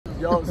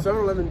Yo,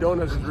 7-Eleven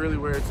donuts is really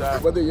where it's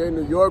at. Whether you're in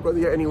New York, whether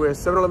you're anywhere,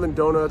 7-Eleven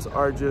donuts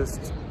are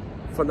just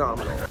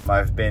phenomenal.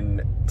 I've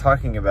been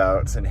talking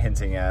about and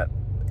hinting at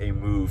a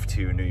move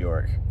to New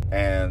York,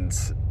 and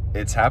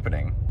it's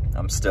happening.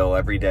 I'm still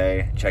every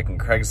day checking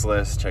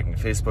Craigslist, checking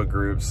Facebook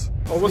groups.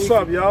 Oh, what's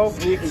up, yo?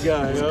 Sneaky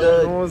guy, yo. You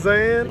know what I'm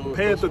saying?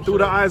 Panther through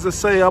the eyes of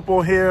say up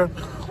on here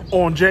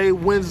on Jay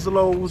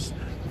Winslow's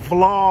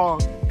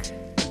vlog.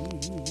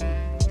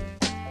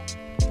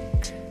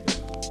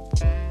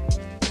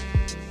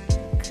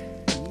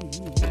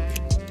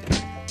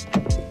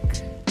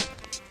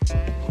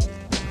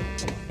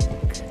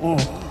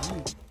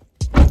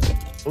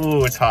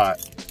 Ooh, it's hot.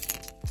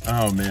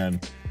 Oh man.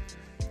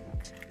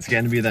 It's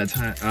getting to be that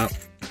time. Oh,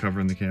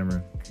 covering the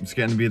camera. It's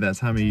getting to be that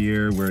time of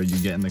year where you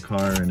get in the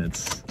car and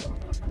it's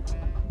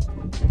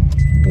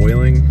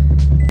boiling.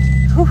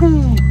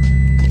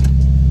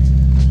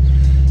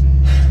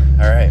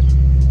 All right.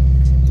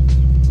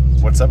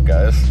 What's up,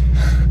 guys?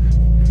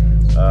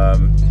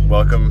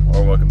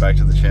 Welcome back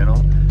to the channel.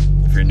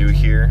 If you're new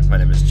here, my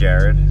name is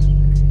Jared.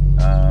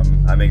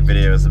 I make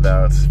videos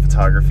about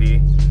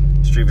photography,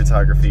 street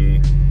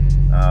photography,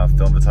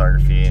 film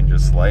photography, and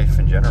just life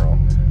in general.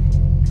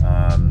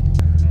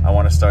 I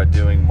want to start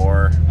doing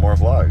more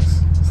vlogs,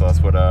 so that's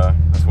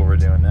what we're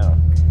doing now.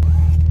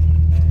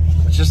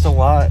 It's just a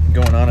lot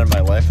going on in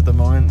my life at the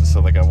moment,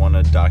 so like I want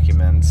to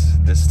document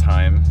this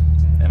time,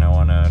 and I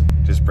want to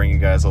just bring you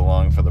guys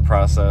along for the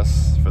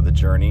process, for the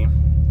journey,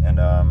 and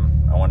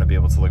I want to be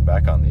able to look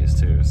back on these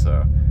too.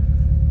 So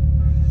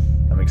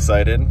I'm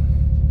excited,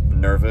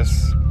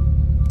 nervous.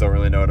 Don't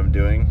really know what I'm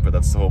doing, but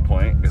that's the whole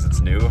point because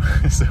it's new.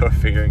 So we're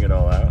figuring it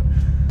all out.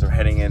 So we're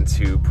heading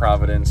into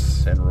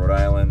Providence and Rhode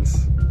Island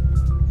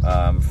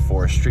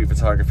for Street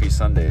Photography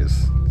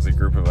Sundays. There's a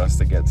group of us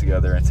that get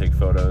together and take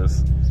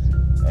photos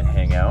and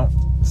hang out.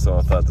 So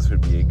I thought this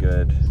would be a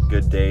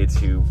good day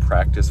to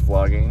practice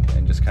vlogging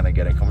and just kind of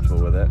getting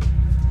comfortable with it.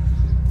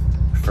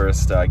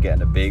 First,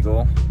 getting a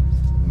bagel,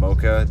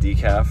 mocha,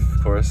 decaf,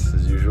 of course,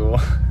 as usual.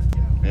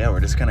 Yeah,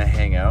 we're just gonna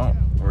hang out.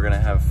 We're gonna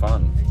have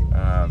fun.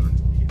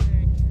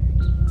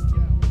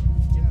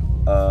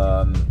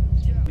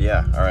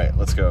 Yeah, all right,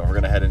 let's go. We're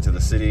gonna head into the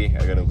city.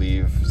 I gotta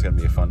leave. It's gonna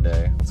be a fun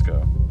day. Let's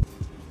go.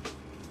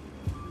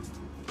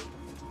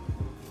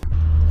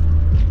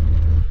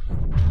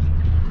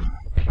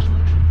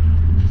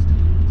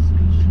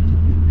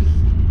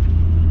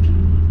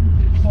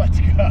 Let's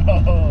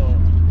go.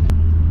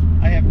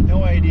 I have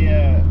no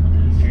idea.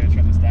 I gotta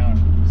turn this down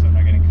so I'm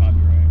not getting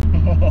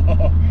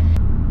copyright.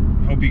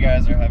 Hope you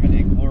guys are having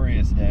a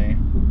glorious day,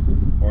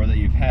 or that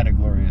you've had a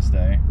glorious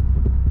day.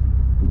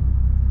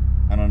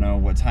 I don't know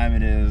what time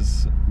it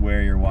is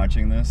where you're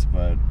watching this,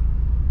 but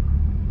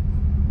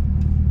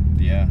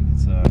yeah,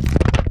 it's all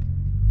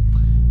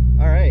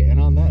right.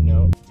 And on that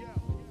note,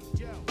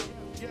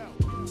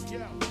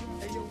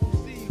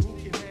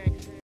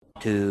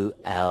 2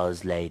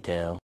 hours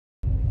later.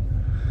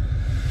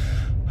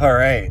 all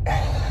right,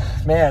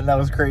 man, that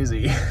was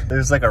crazy.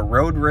 There's like a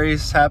road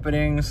race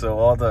happening, so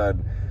all the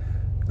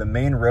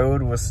main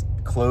road was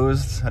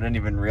closed. I didn't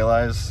even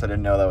realize. I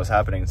didn't know that was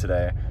happening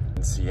today.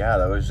 So yeah,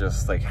 that was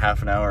just like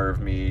half an hour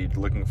of me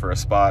looking for a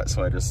spot,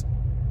 so I just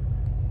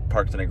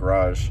parked in a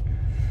garage.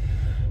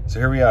 So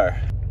here we are.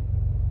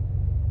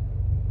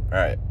 All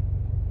right,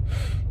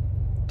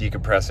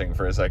 decompressing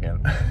for a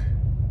second.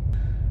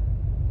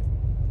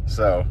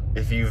 So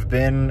if you've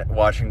been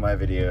watching my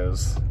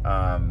videos,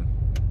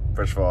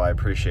 first of all, I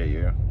appreciate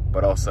you,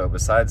 but also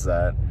besides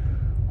that,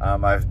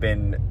 I've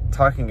been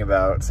talking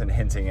about and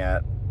hinting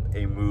at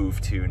a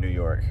move to New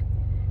York,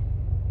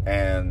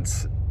 and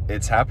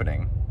it's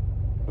happening,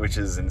 which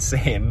is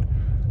insane.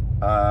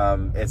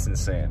 It's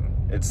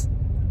insane. It's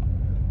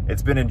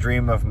been a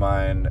dream of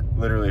mine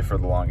literally for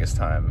the longest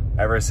time,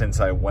 ever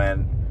since I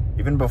went,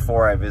 even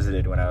before I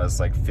visited when I was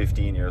like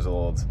 15 years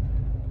old.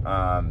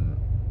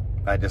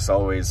 I just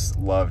always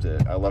loved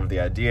it. I loved the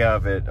idea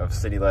of it, of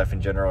city life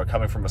in general.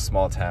 Coming from a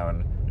small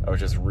town, I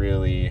was just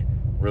really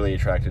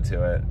attracted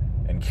to it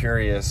and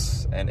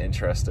curious and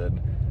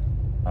interested.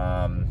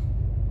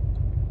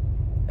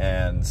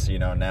 And you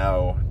know,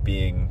 now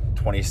being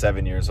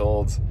 27 years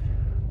old,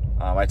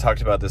 I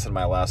talked about this in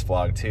my last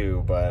vlog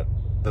too, but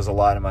there's a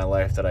lot in my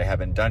life that I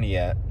haven't done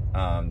yet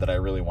that I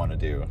really want to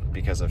do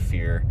because of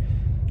fear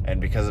and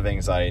because of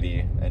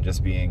anxiety and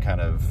just being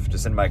kind of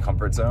just in my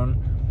comfort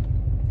zone.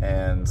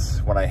 And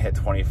when I hit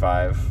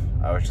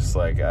 25, I was just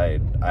like, I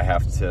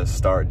have to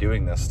start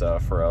doing this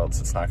stuff or else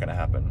it's not going to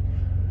happen.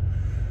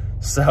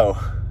 So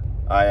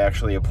I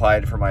actually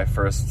applied for my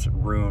first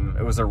room.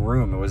 It was a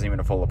room, it wasn't even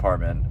a full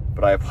apartment,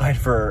 but I applied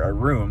for a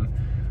room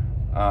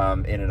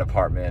in an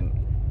apartment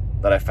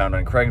that I found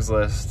on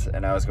Craigslist,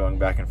 and I was going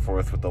back and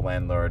forth with the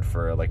landlord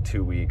for like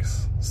 2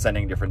 weeks,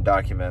 sending different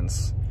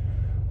documents,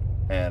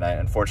 and I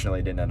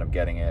unfortunately didn't end up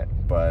getting it,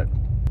 but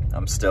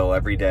I'm still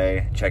every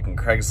day checking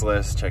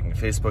Craigslist, checking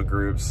Facebook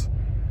groups,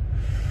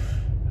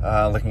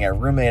 looking at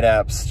roommate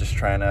apps, just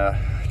trying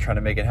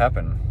to make it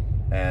happen.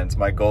 And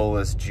my goal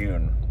is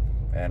June,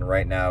 and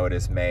right now it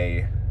is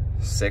May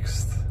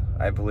 6th,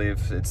 I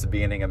believe it's the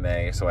beginning of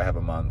May, so I have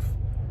a month.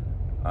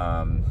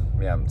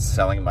 Yeah, I'm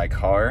selling my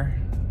car.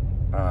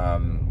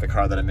 The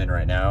car that I'm in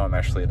right now,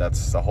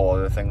 that's a whole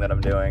other thing that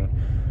I'm doing.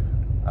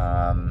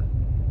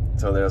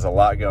 So there's a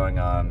lot going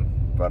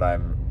on, but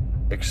I'm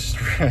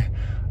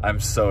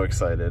so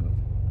excited.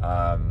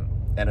 And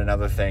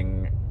another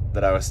thing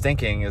that I was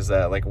thinking is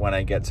that, like, when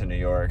I get to New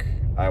York,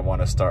 I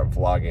want to start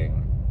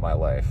vlogging my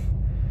life.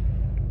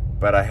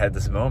 But I had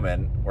this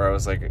moment where I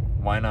was like,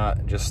 why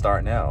not just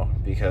start now?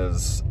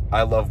 Because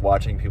I love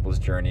watching people's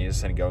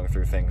journeys and going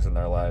through things in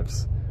their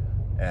lives.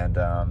 And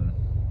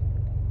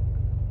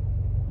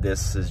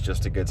this is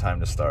just a good time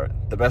to start.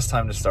 The best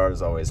time to start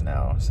is always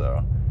now,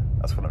 so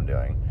that's what I'm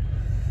doing.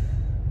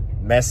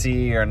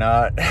 Messy or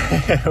not,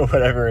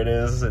 whatever it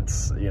is,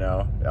 it's, you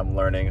know, I'm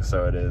learning,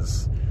 so it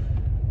is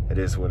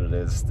what it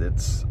is.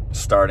 It's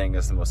starting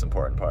is the most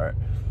important part.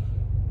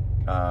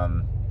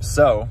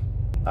 So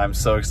I'm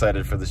so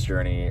excited for this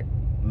journey,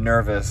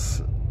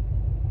 nervous,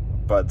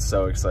 but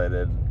so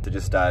excited to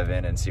just dive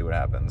in and see what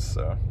happens.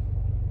 So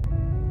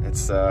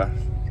it's, the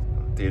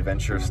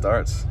adventure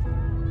starts.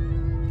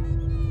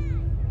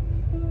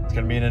 It's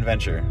gonna be an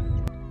adventure.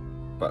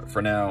 But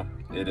for now,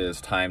 it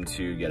is time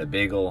to get a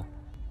bagel.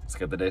 Let's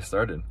get the day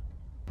started.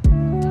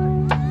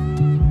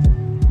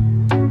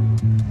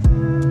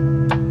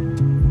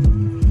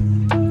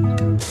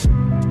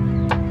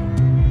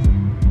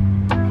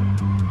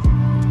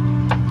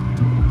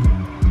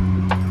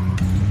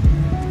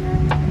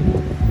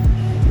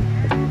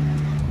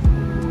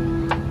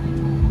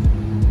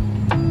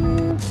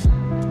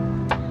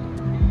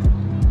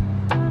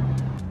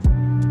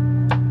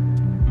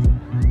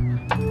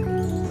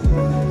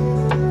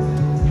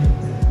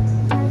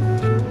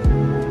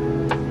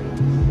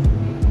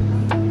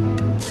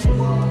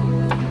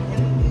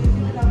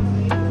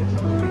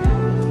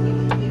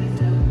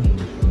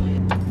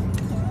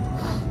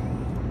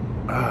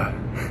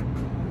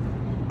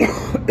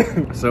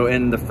 So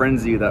in the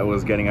frenzy that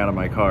was getting out of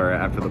my car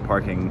after the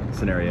parking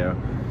scenario,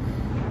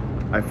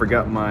 I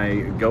forgot my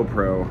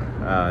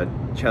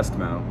GoPro chest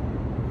mount.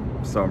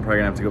 So I'm probably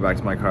gonna have to go back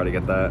to my car to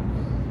get that.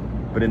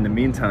 But in the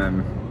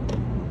meantime,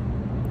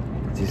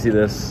 do you see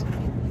this?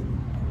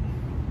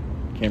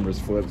 Camera's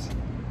flipped.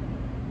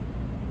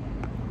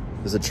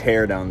 There's a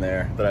chair down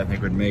there that I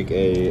think would make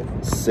a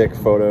sick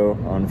photo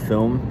on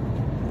film.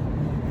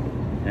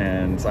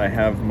 And I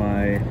have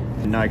my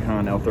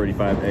Nikon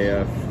L35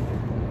 AF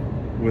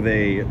with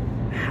a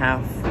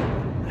half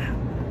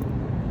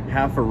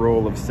a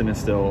roll of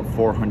Cinestill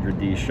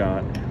 400D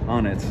shot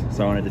on it,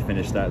 so I wanted to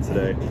finish that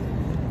today.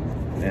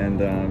 And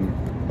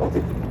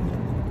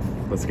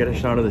let's get a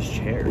shot of this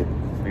chair.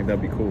 I think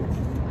that'd be cool.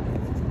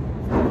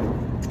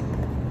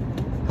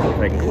 If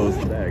I can close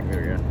the bag,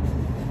 there we go.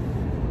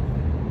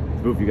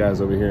 Move you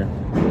guys over here.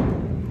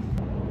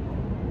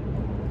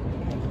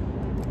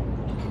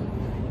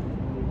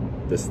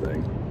 This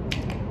thing.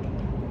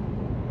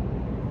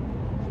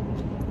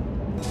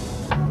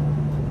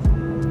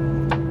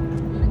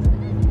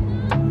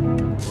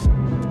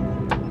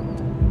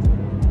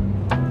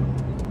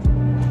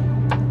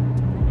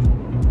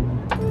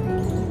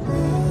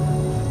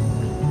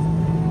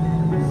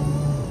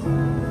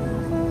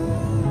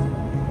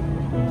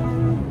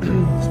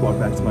 Walk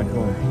back to my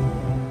car.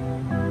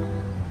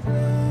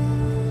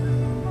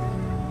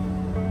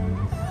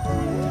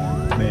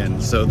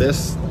 Man, so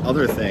this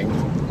other thing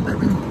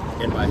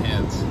in my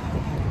hands,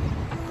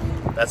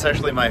 that's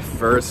actually my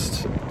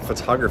first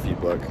photography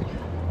book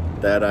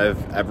that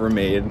I've ever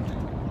made,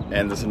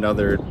 and it's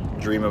another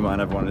dream of mine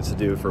I've wanted to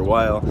do for a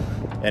while.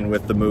 And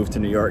with the move to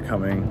New York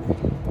coming,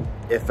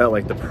 it felt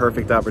like the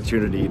perfect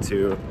opportunity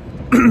to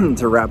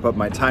to wrap up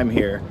my time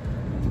here.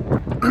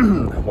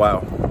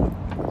 Wow.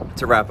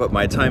 To wrap up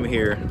my time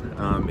here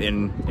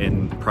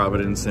in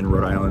Providence in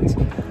Rhode Island,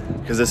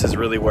 because this is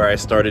really where I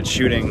started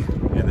shooting,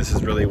 and this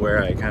is really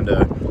where I kind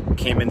of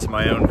came into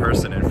my own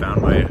person and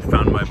found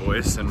my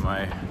voice and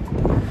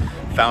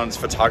found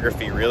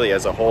photography really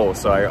as a whole.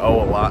 So I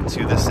owe a lot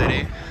to the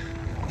city.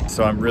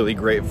 So I'm really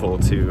grateful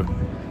to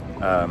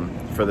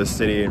for the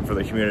city and for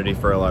the community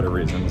for a lot of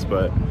reasons.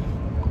 But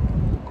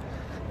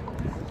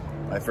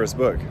my first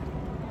book.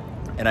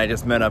 And I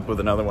just met up with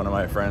another one of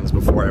my friends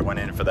before I went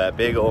in for that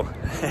bagel.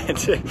 And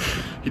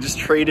he just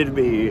traded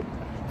me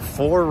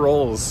 4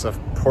 rolls of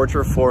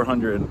Portra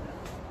 400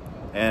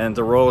 and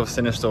a roll of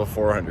Cinestill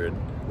 400,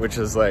 which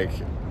is like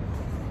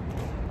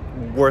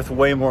worth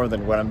way more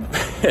than what I'm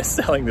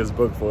selling this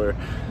book for.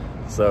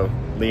 So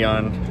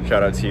Leon,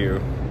 shout out to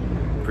you.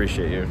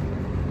 Appreciate you.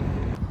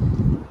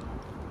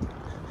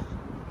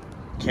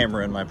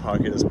 Camera in my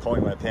pocket is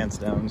pulling my pants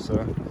down,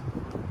 so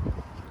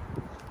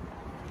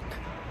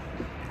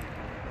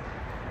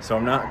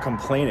I'm not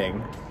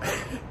complaining.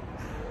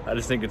 I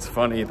just think it's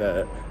funny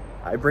that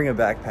I bring a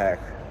backpack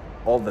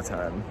all the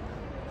time,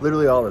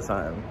 literally all the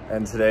time.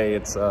 And today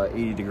it's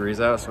 80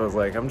 degrees out, so I was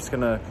like, I'm just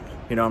gonna,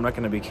 you know, I'm not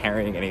gonna be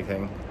carrying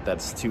anything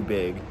that's too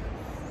big.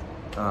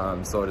 So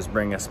I'll just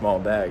bring a small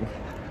bag.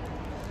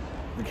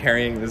 I'm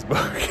carrying this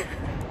book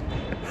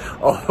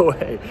all the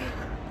way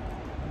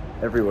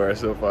everywhere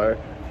so far.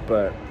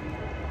 But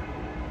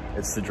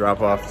It's to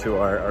drop off to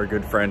our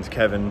good friend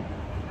Kevin,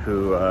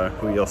 who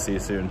you'll see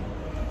soon.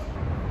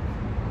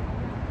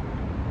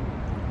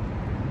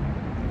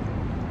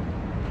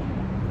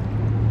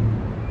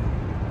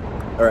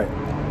 All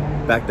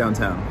right, back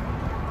downtown.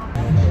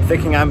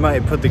 Thinking I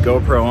might put the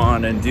GoPro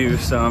on and do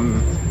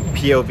some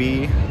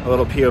POV, a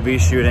little POV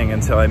shooting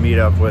until I meet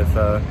up with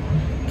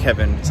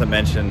Kevin, some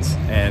mentions,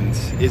 and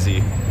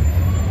Izzy,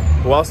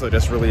 who also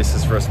just released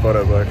his first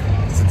photo book.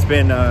 So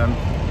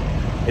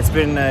it's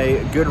been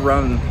a good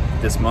run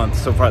this month,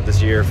 so far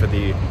this year, for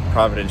the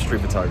Providence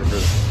street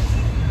photographers.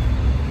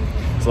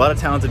 There's a lot of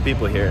talented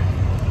people here.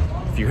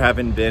 If you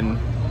haven't been,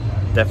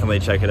 definitely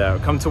check it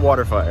out. Come to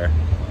Waterfire.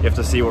 You have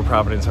to see what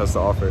Providence has to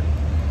offer.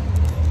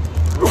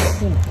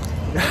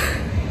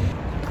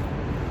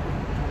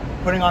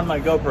 Putting on my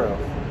GoPro.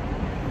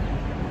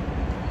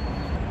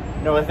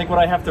 You know, I think what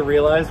I have to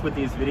realize with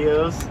these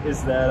videos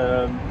is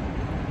that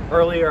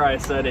earlier I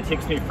said it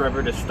takes me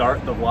forever to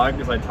start the vlog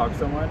because I talk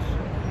so much.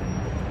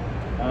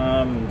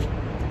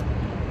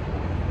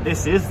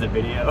 This is the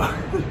video.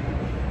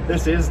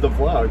 This is the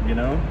vlog, you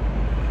know?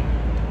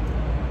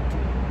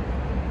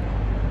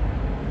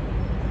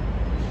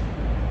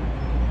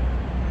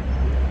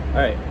 All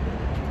right,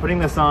 putting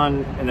this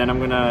on, and then I'm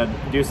gonna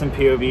do some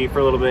POV for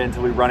a little bit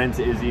until we run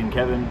into Izzy and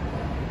Kevin,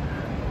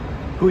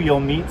 who you'll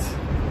meet.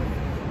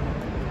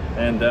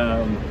 And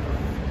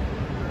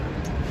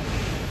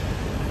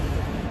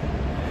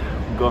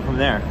we'll go from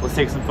there. Let's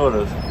take some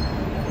photos.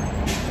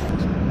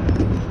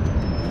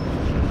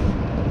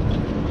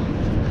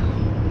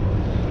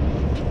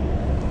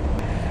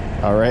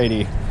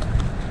 Alrighty.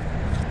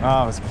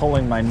 Oh, it's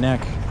pulling my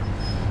neck.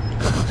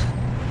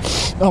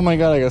 Oh my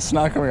god, I got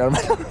snot coming out of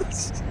my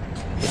nose.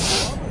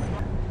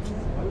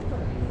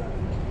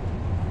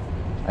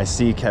 I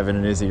see Kevin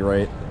and Izzy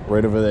right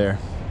over there.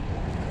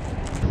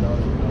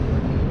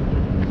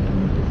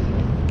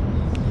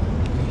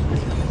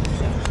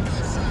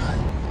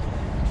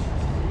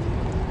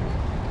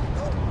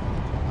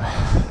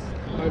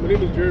 Hi, my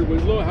name is Jared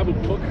Winslow. I have a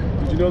book.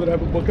 Did you know that I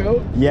have a book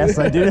out? Yes,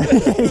 I do.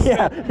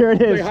 Yeah, here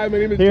it is. Like, hi, my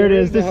name is here Jared.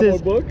 it is. I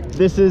have a book.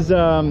 This is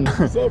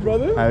What's up,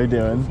 brother? How you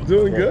doing?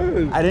 Doing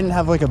good. I didn't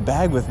have like a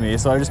bag with me,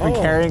 so I've just been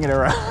carrying it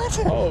around.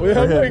 Oh, yeah.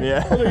 I'm like,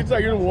 yeah. I was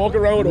like, you're gonna walk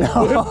around with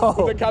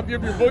a copy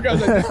of your book. I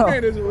was like, this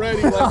man is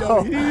ready. Like,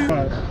 yo,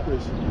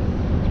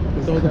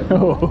 Is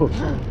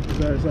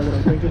that what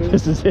I think it is?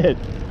 This is it.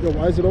 Yo,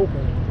 why is it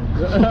open?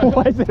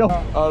 Why is it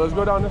open? Let's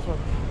go down this one.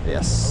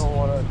 Yes. I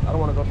don't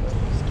wanna go fast.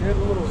 Scared a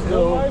little.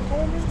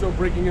 Still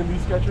breaking in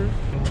these Skechers.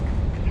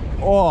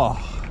 Oh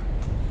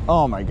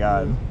my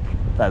god.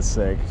 That's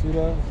sick. See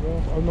that?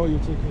 I know you're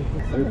taking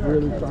it. It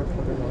really cracks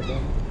about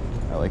that.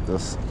 I like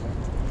this.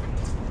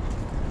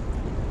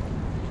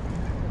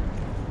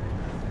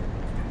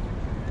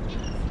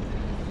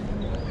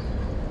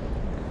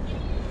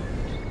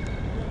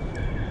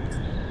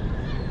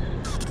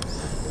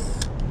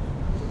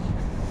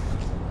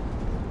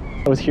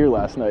 I was here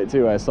last night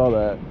too. I saw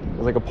that. There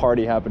was like a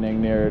party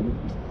happening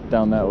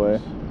down that way.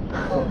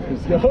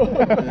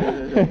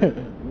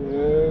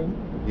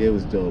 Yeah, it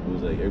was dope. It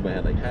was like everybody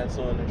had like hats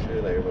on and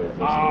shit. Like everybody was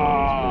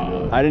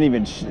dressed I didn't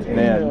even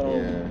man.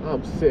 Yeah.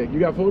 I'm sick. You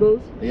got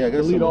photos? Yeah, I got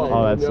Delete some. all.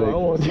 Oh, that's Yo, sick. I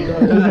want to see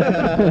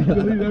that.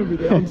 Delete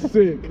everything. I'm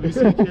sick. Can you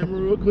see the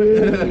camera real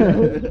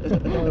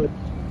quick?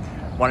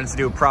 Wanted to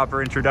do a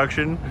proper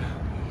introduction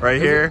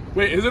right here.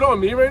 Wait, is it on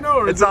me right now?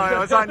 Or It's on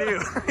you.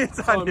 It's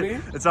on you. me?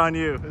 It's on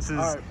you. This is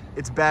right.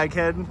 It's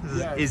Baghead. This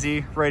is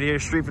Izzy right here,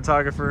 street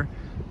photographer,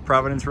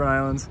 Providence, Rhode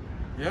Island.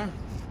 Yeah.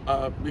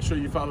 Make sure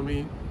you follow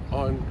me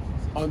on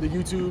the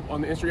YouTube,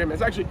 on the Instagram.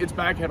 It's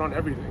Baghead on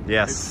everything.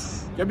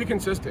 Yes. You gotta be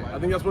consistent. I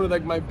think that's one of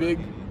like my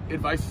big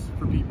advice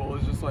for people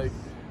is just like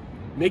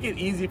make it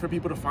easy for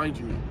people to find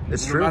you.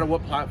 It's no true. No matter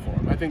what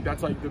platform. I think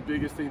that's like the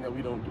biggest thing that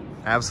we don't do.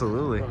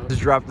 Absolutely.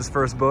 Just dropped this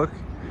first book.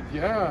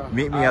 Yeah.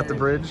 Meet me at the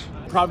bridge.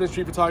 Providence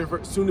street photographer,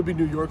 soon to be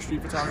New York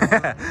street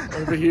photographer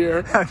over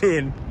here. I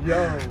mean,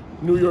 yo,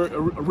 New York,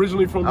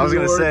 originally from New York. I was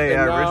gonna say,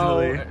 yeah, now,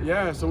 originally.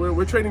 Yeah, so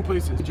we're trading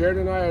places. Jared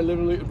and I are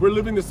we're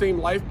living the same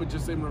life, but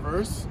just in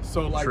reverse.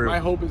 So like, True. my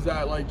hope is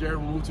that like Jared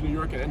will move to New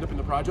York and end up in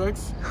the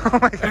projects. Oh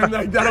my God. And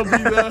like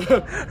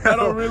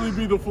that'll really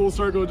be the full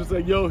circle. Just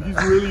like, yo, he's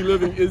really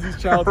living Izzy's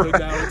childhood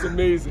now. It's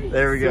amazing.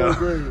 There we go. So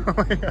great. Oh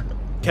my God.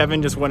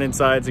 Kevin just went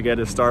inside to get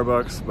his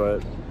Starbucks,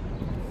 but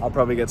I'll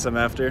probably get some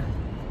after.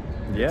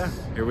 Yeah,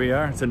 here we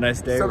are. It's a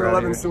nice day.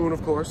 7-Eleven soon,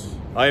 of course.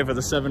 Oh yeah, for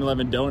the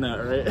 7-Eleven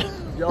donut, right?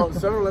 Yo,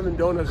 7-Eleven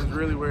donuts is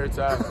really where it's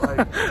at.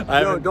 Like,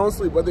 yo, don't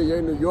sleep. Whether you're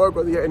in New York,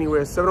 whether you're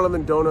anywhere,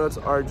 7-Eleven donuts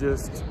are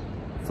just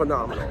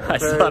phenomenal.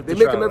 Okay? They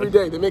make them every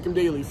day. They make them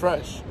daily,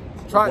 fresh.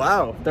 Try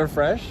wow, they're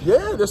fresh?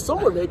 Yeah, there's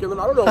someone making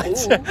them. I don't know who.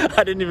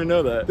 I didn't even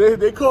know that.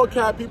 They call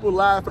cat, people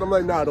laugh, and I'm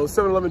like, nah, those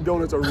 7-Eleven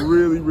donuts are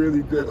really,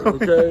 really good,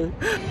 okay?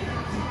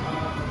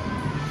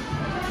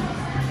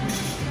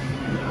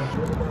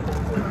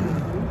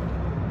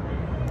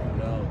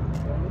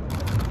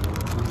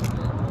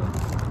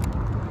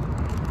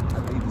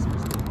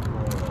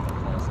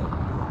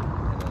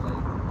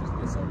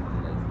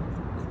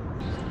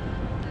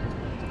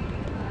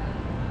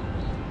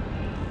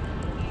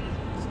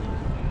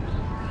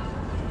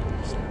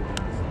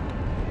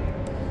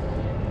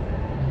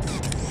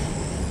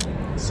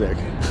 Sick.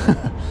 So I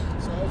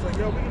was like,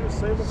 yo, we need to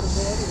save up for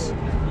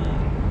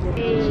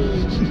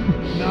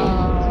anyway.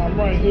 Nah, I'm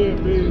right here,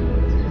 babe.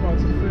 I'm about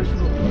to fish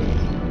real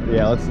quick.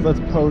 Yeah, let's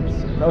poach.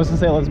 I was gonna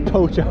say let's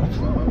poach up.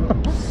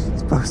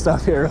 Let's post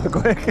up here real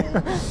quick.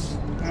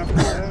 After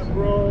that,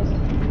 bro.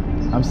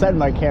 I'm setting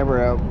my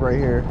camera up right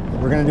here.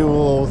 We're gonna do a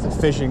little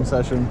fishing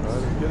session.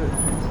 Let's get it.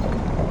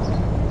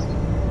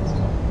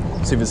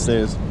 See if it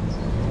stays.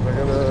 We're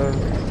gonna.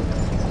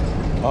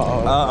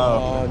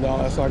 No,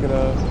 that's not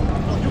gonna.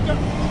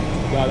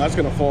 No, that's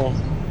gonna fall.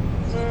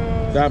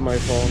 That might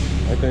fall,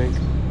 I think.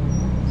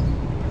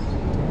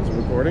 Is it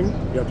recording?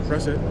 You have to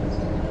press it.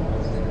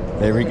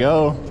 There we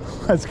go.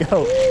 Let's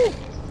go. Okay.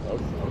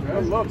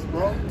 That looks,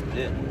 bro.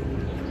 Yeah.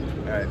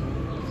 Alright.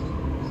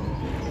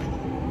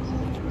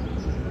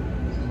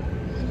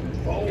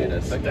 Oh, Yeah,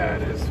 that's like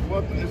that is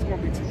what it's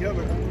gonna be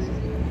together.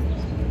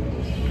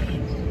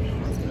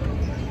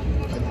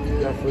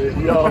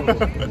 Definitely, yo.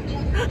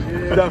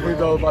 Definitely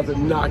thought about to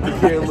knock the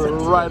camera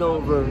right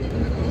over.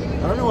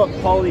 I don't know what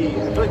Poly. I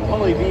feel like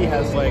Poly V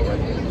has like.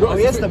 Oh,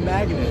 he has the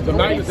magnet. The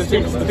magnet, the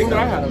thing that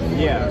I have.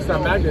 Yeah. It's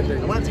that magnet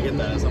thing. I wanted to get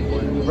that at some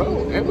point.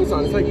 Bro,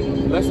 Amazon, it's like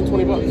less than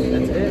 $20.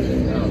 That's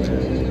it. Oh,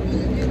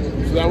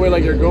 man. So that way,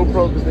 like your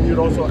GoPro, because then you'd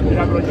also, you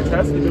have it on your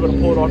chest, you'd be able to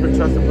pull it off your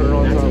chest and put it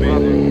on top. I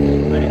need to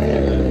get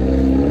that.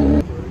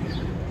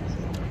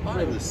 I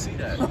don't even see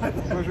that.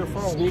 Where's your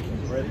phone? Sneaky,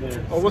 right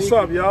there. Oh, what's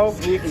up, yo?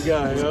 Sneaky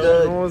guy, You yo.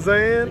 know what I'm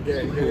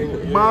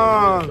saying?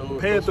 Man,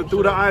 Panther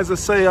through the eyes of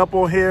say up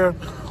on here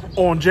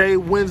on Jay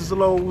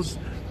Winslow's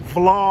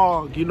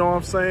vlog. You know what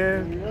I'm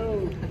saying?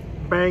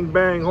 Bang,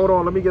 bang. Hold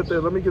on, let me get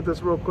this. Let me get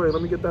this real quick.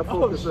 Let me get that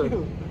focus in.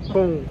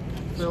 Boom.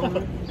 Feel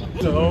me?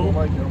 No.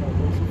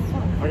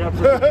 I got to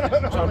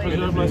try to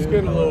preserve my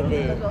skin a little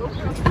bit.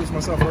 Introduced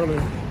myself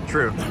earlier.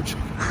 True.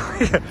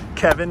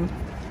 Kevin,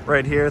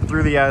 right here,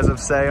 through the eyes of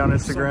Say on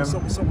Instagram.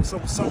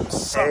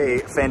 A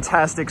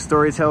fantastic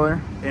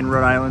storyteller in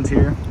Rhode Island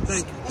here.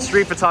 Thank you.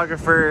 Street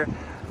photographer,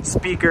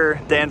 speaker,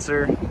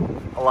 dancer,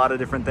 a lot of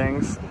different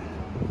things.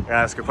 I'm gonna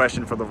ask a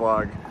question for the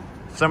vlog.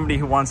 Somebody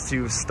who wants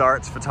to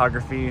start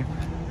photography,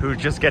 who's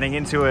just getting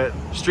into it,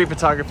 street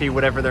photography,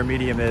 whatever their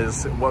medium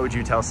is, what would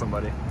you tell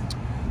somebody?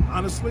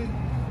 Honestly,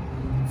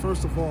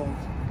 first of all,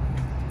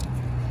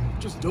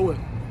 just do it.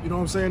 You know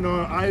what I'm saying?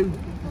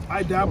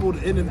 I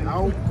dabbled in and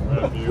out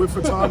with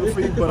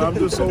photography, but I'm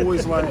just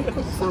always like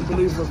a firm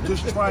believer of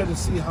just trying to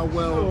see how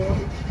well, you know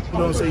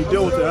what I'm saying, you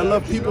deal with it. I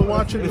love people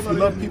watching. If you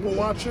love people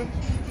watching,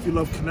 if you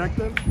love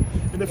connecting,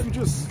 and if you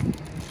just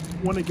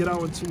want to get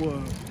out into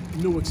a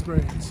new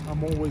experience,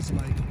 I'm always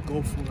like,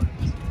 go for it.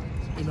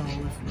 You know,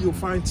 if you'll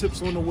find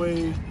tips on the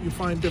way, you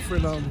find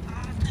different,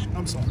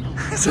 I'm sorry.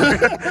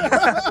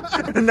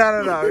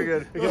 No, we're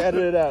good. We can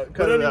edit it out.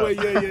 But anyway,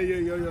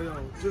 yeah.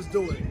 Just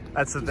do it.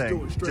 That's the thing.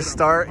 Do it, Just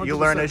start, you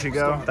learn 100% as you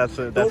go. start. That's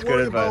Don't good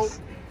worry advice.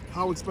 about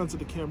how expensive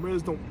the camera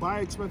is. Don't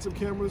buy expensive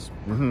cameras.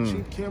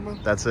 Cheap camera.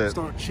 That's it.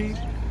 Start cheap.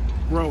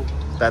 Grow.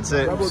 That's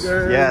it. Double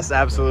game. Yes,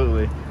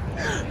 absolutely.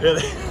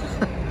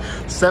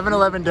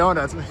 7-Eleven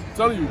donuts. I'm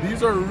telling you,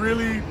 these are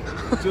really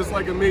just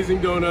like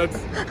amazing donuts.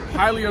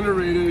 Highly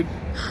underrated.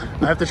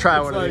 I have to try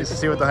It's one of like, these to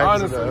see what the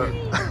hype is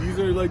honestly, about. these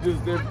are like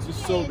they're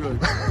just so good.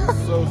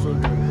 They're so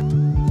good.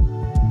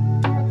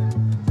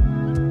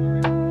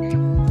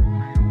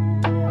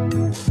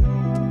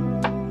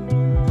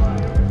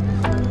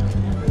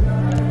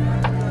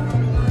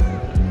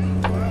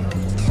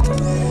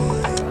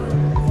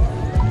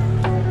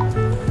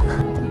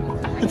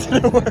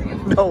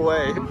 No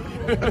way.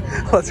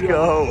 Let's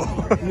go.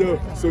 Yo,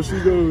 so she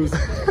goes,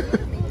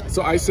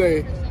 so I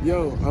say,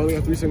 yo, I only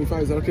have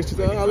 375. Is that okay? She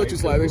said, I'll let you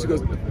slide. Then she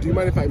goes, do you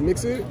mind if I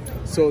mix it?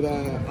 So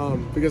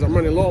that, because I'm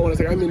running low. And I was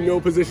like, I'm in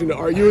no position to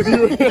argue with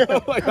you.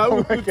 Like, I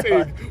will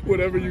take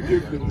whatever you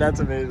give me. That's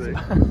amazing.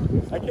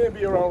 I can't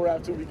be around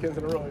rap 2 weekends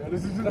in a row. Yo.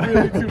 This is just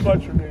really too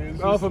much for me.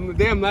 It's Oh, just, from the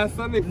damn last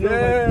Sunday?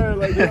 yeah,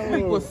 like, This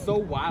week yo. was so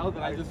wild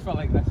that I just felt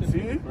like that shit.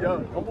 See?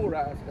 Yo, humble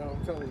rap, yo,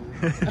 I'm telling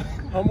you.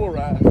 Humble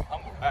rap.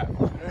 Humble rap.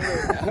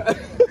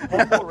 Yeah.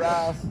 Humble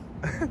rap.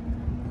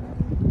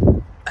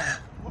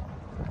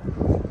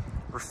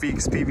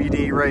 Rafiq's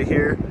PVD right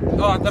here.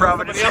 Oh, I thought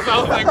Providence. it was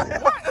somebody else. I was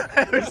like, what?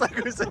 I was like,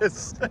 who's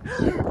this?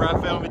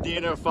 Rafael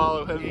Medina,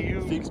 follow him.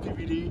 Rafiq's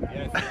PVD.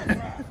 Yes.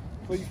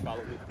 Please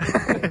follow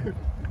me.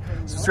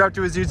 Subscribe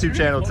to his YouTube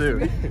channel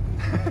too.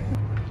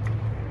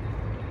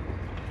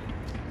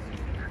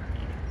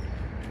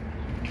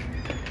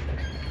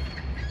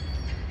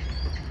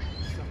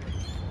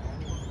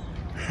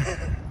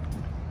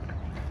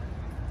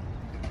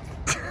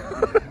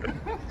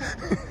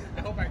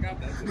 I hope I got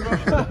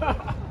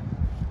that.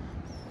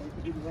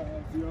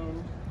 Yo.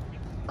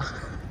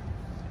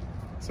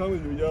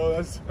 Telling you, yo,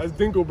 that's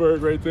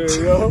Dinkelberg right there,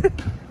 yo.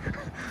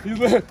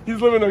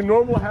 He's living a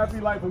normal, happy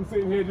life. I'm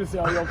sitting here just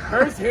saying, yo,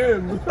 curse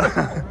him.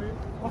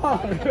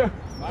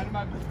 Mind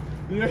my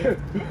business.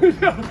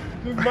 Yeah,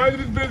 just mind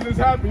his business,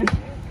 happy.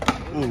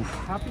 Oof.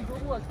 Happy go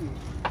lucky.